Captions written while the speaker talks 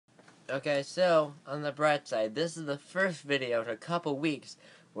Okay, so, on the bright side, this is the first video in a couple weeks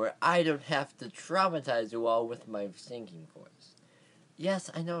where I don't have to traumatize you all with my singing voice.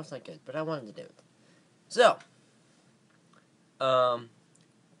 Yes, I know it's not good, but I wanted to do it. So, the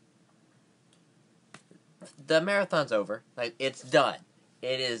marathon's over. Like, it's done.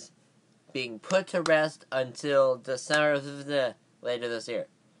 It is being put to rest until December later this year.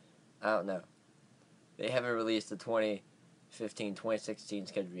 I don't know. They haven't released the 2015-2016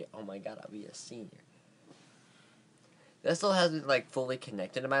 schedule yet. Oh my god, I'll be a senior. That still hasn't, fully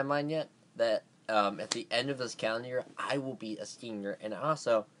connected in my mind yet. That, at the end of this calendar year, I will be a senior. And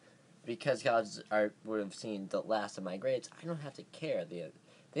also, because colleges would have seen the last of my grades, I don't have to care at the end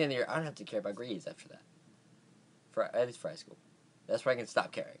of the year. I don't have to care about grades after that. At least for high school. That's where I can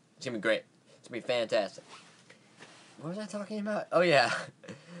stop caring. It's gonna be great. It's gonna be fantastic. What was I talking about? Oh, yeah.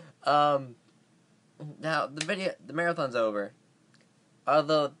 Now, the marathon's over.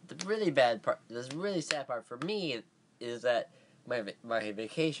 Although, the really sad part for me is that my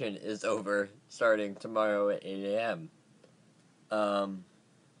vacation is over starting tomorrow at 8 a.m.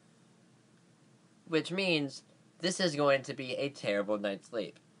 Which means this is going to be a terrible night's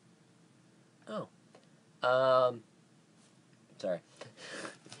sleep. Oh. Sorry.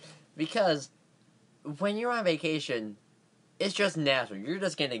 Because when you're on vacation, it's just natural. You're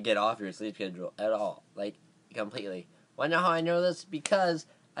just going to get off your sleep schedule at all. Completely. Wanna know how I know this? Because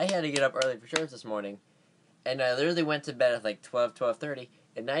I had to get up early for church this morning, and I literally went to bed at 12:30,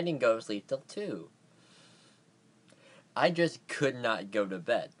 and I didn't go to sleep till 2. I just could not go to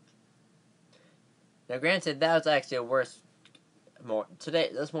bed. Now, granted, that was actually a worse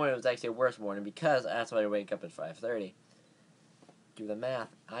this morning was actually a worse morning because that's why I wake up at 5:30. Do the math.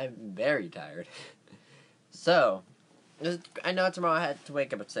 I'm very tired. So, I know tomorrow I had to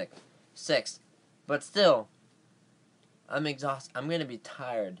wake up at 6. But still, I'm exhausted. I'm going to be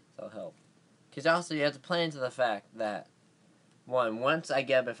tired, so help. Because also, you have to plan into the fact that, once I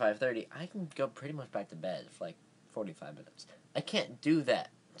get up at 5:30, I can go pretty much back to bed for 45 minutes. I can't do that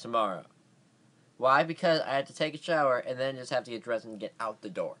tomorrow. Why? Because I have to take a shower and then just have to get dressed and get out the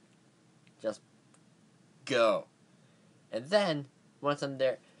door. Just go. And then, once I'm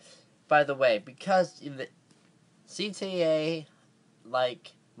there, by the way, because the CTA,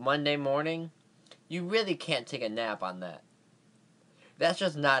 Monday morning, you really can't take a nap on that. That's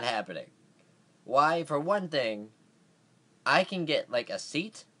just not happening. Why? For one thing, I can get, a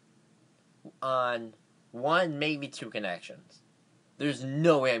seat on 1, maybe 2 connections. There's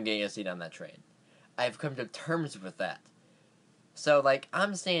no way I'm getting a seat on that train. I've come to terms with that. So,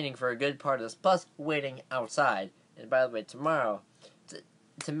 I'm standing for a good part of this, plus waiting outside. And by the way, tomorrow,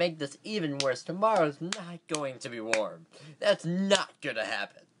 to make this even worse, tomorrow's not going to be warm. That's not going to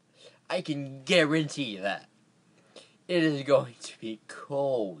happen. I can guarantee that. It is going to be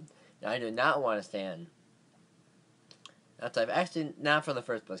cold. Now, I do not want to stand outside. Actually, not for the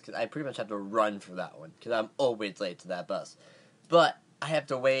first bus, because I pretty much have to run for that one, because I'm always late to that bus. But I have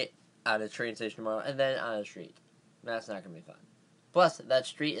to wait at a train station tomorrow, and then on a street. That's not going to be fun. Plus, that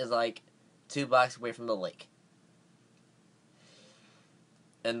street is 2 blocks away from the lake.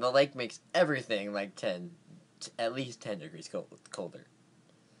 And the lake makes everything at least 10 degrees colder.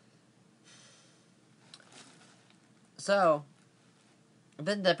 So,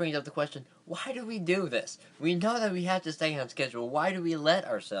 then that brings up the question, why do we do this? We know that we have to stay on schedule. Why do we let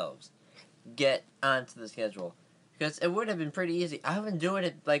ourselves get onto the schedule? Because it would have been pretty easy. I've been doing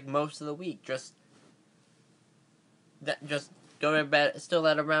it most of the week. Just go to bed still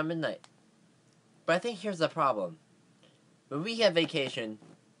at around midnight. But I think here's the problem. When we have vacation,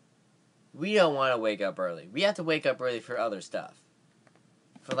 we don't want to wake up early. We have to wake up early for other stuff.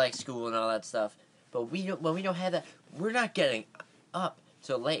 For school and all that stuff. But when we don't have that, we're not getting up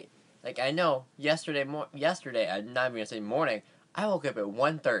so late. I know yesterday, I'm not even going to say morning, I woke up at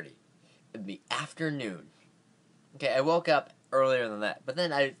 1:30 in the afternoon. Okay, I woke up earlier than that, but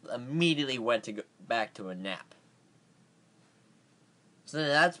then I immediately went to go back to a nap. So then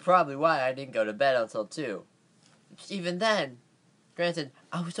that's probably why I didn't go to bed until 2. Even then, granted,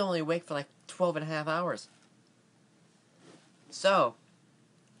 I was only awake for 12 and a half hours. So,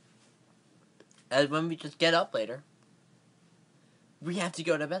 as when we just get up later, we have to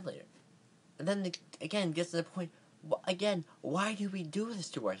go to bed later. And then, again, gets to the point, why do we do this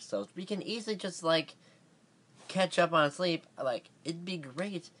to ourselves? We can easily just, catch up on sleep. It'd be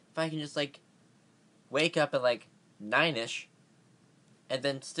great if I can just, wake up at, 9-ish, and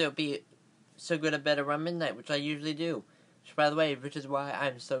then still be so good at bed around midnight, which I usually do. Which, by the way, is why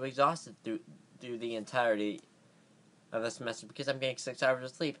I'm so exhausted through the entirety of the semester, because I'm getting 6 hours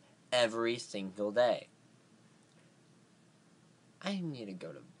of sleep every single day. I need to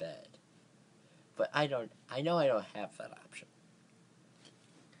go to bed. But I know I don't have that option.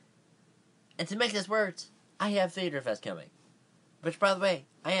 And to make this worse, I have Theater Fest coming. Which, by the way,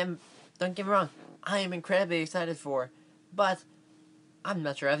 don't get me wrong, I am incredibly excited for. But I'm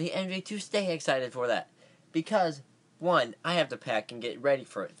not sure I have the energy to stay excited for that. Because, one, I have to pack and get ready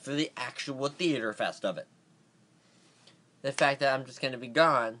for it. For the actual Theater Fest of it. The fact that I'm just going to be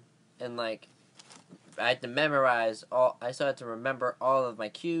gone. And, like, I had to memorize I still had to remember all of my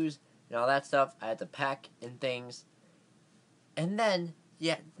cues and all that stuff. I had to pack and things. And then, you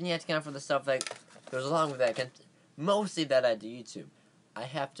have to account for the stuff that goes along with that. Mostly that I do YouTube. I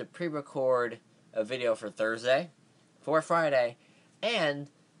have to pre-record a video for Thursday, for Friday, and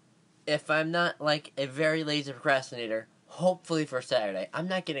if I'm not, like, a very lazy procrastinator, hopefully for Saturday. I'm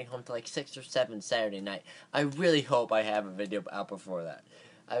not getting home till, like, 6 or 7 Saturday night. I really hope I have a video out before that.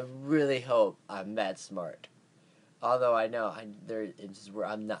 I really hope I'm that smart. Although I know it's where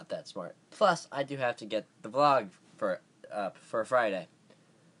I'm not that smart. Plus, I do have to get the vlog for Friday.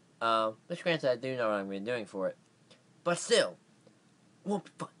 Which granted, I do know what I'm going to be doing for it. But still, won't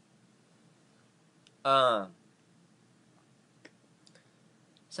be fun.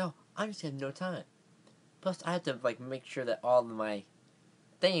 So, I just have no time. Plus, I have to, like, make sure that all of my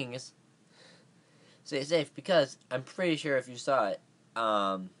things stay safe. Because, I'm pretty sure if you saw it,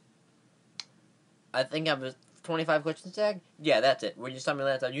 I think I was 25 questions tag? Yeah, that's it. When you saw me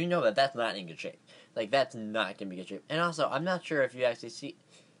last time, you know that that's not in good shape. Like, that's not going to be good shape. And also, I'm not sure if you actually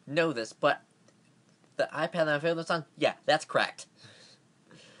know this, but the iPad that I failed this on, yeah, that's cracked.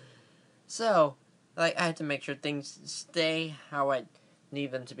 So, like, I had to make sure things stay how I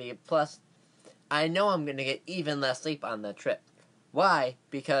need them to be. Plus, I know I'm going to get even less sleep on that trip. Why?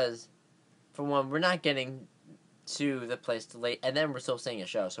 Because, for one, we're not getting to the place too late, and then we're still seeing a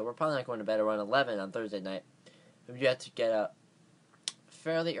show, so we're probably not going to bed around 11 on Thursday night. You have to get up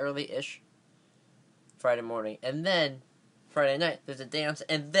fairly early-ish Friday morning, and then Friday night there's a dance,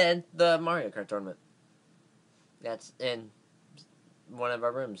 and then the Mario Kart tournament. That's in one of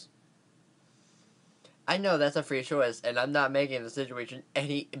our rooms. I know that's a free choice, and I'm not making the situation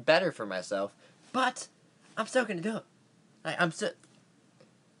any better for myself, but I'm still gonna do it.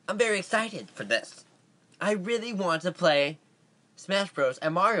 I'm very excited for this. I really want to play Smash Bros.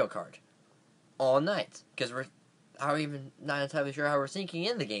 And Mario Kart all night, because I'm even not entirely sure how we're syncing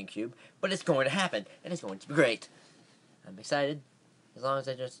in the GameCube, but it's going to happen, and it's going to be great. I'm excited, as long as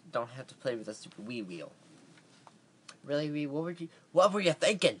I just don't have to play with a stupid Wii wheel. Really, Wii? What were you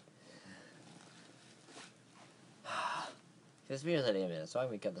thinking? This video's at 8 minutes, so I'm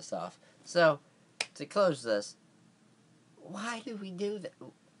going to cut this off. So, to close this, why do we do that?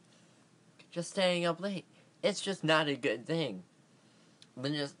 Just staying up late. It's just not a good thing.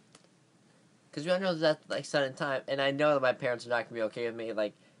 Because I know that's, like, sudden time, and I know that my parents are not going to be okay with me,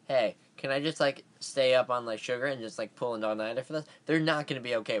 like, hey, can I just, like, stay up on, like, sugar and just, like, pull an all-nighter for this? They're not going to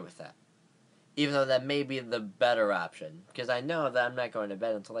be okay with that. Even though that may be the better option. Because I know that I'm not going to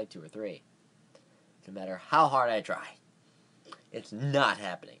bed until, like, 2 or 3. No matter how hard I try. It's not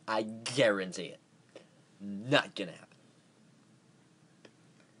happening. I guarantee it. Not gonna happen.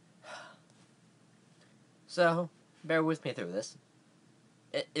 So, bear with me through this.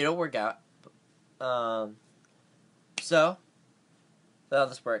 It'll work out. So, without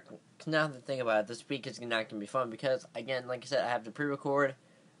this work, now that I think about it, this week is not going to be fun because, again, like I said, I have to pre-record.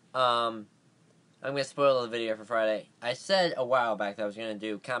 I'm going to spoil the video for Friday. I said a while back that I was going to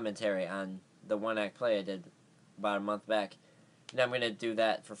do commentary on the one-act play I did about a month back. Now I'm going to do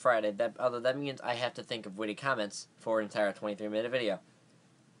that for Friday. Although that means I have to think of witty comments for an entire 23-minute video.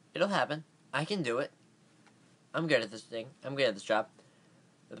 It'll happen. I can do it. I'm good at this thing. I'm good at this job.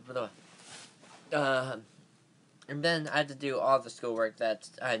 And then I have to do all the schoolwork that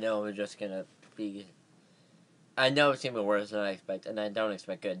I know is just going to be... I know it's going to be worse than I expect, and I don't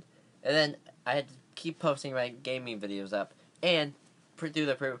expect good. And then I had to keep posting my gaming videos up and do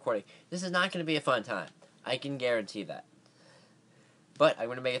the pre-recording. This is not going to be a fun time. I can guarantee that. But I'm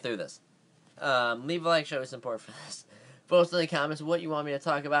going to make it through this. Leave a like, show me support for this. Post in the comments what you want me to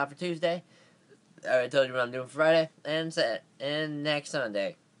talk about for Tuesday. I already told you what I'm doing for Friday and next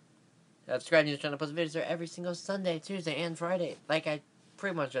Sunday. Subscribe to the channel, post videos there every single Sunday, Tuesday, and Friday. Like I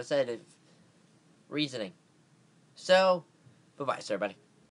pretty much just said, reasoning. So, bye-bye, everybody.